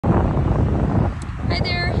Hi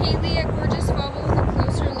there, Haley at Gorgeous Fall with a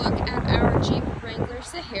closer look at our Jeep Wrangler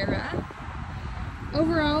Sahara.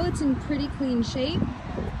 Overall, it's in pretty clean shape.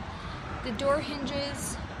 The door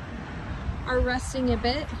hinges are rusting a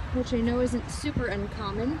bit, which I know isn't super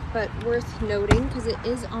uncommon, but worth noting because it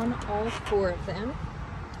is on all four of them.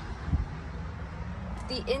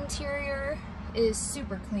 The interior is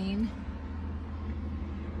super clean.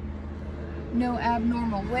 No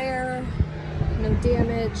abnormal wear, no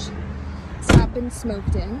damage. It's not been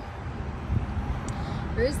smoked in.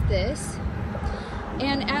 There is this.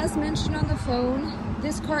 And as mentioned on the phone,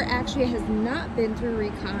 this car actually has not been through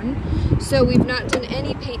recon, so we've not done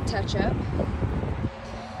any paint touch-up.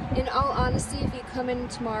 In all honesty, if you come in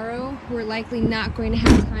tomorrow, we're likely not going to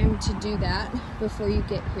have time to do that before you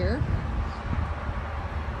get here,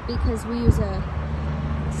 because we use a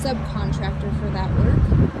subcontractor for that work.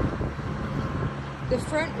 The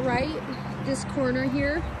front right, this corner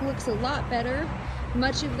here, looks a lot better.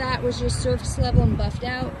 Much of that was just surface level and buffed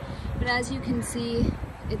out, but as you can see,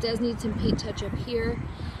 it does need some paint touch up here,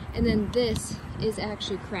 and then this is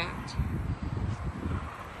actually cracked.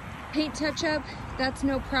 Paint touch up, that's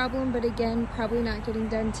no problem, but again, probably not getting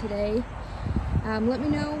done today. Let me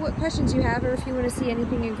know what questions you have or if you want to see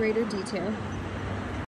anything in greater detail.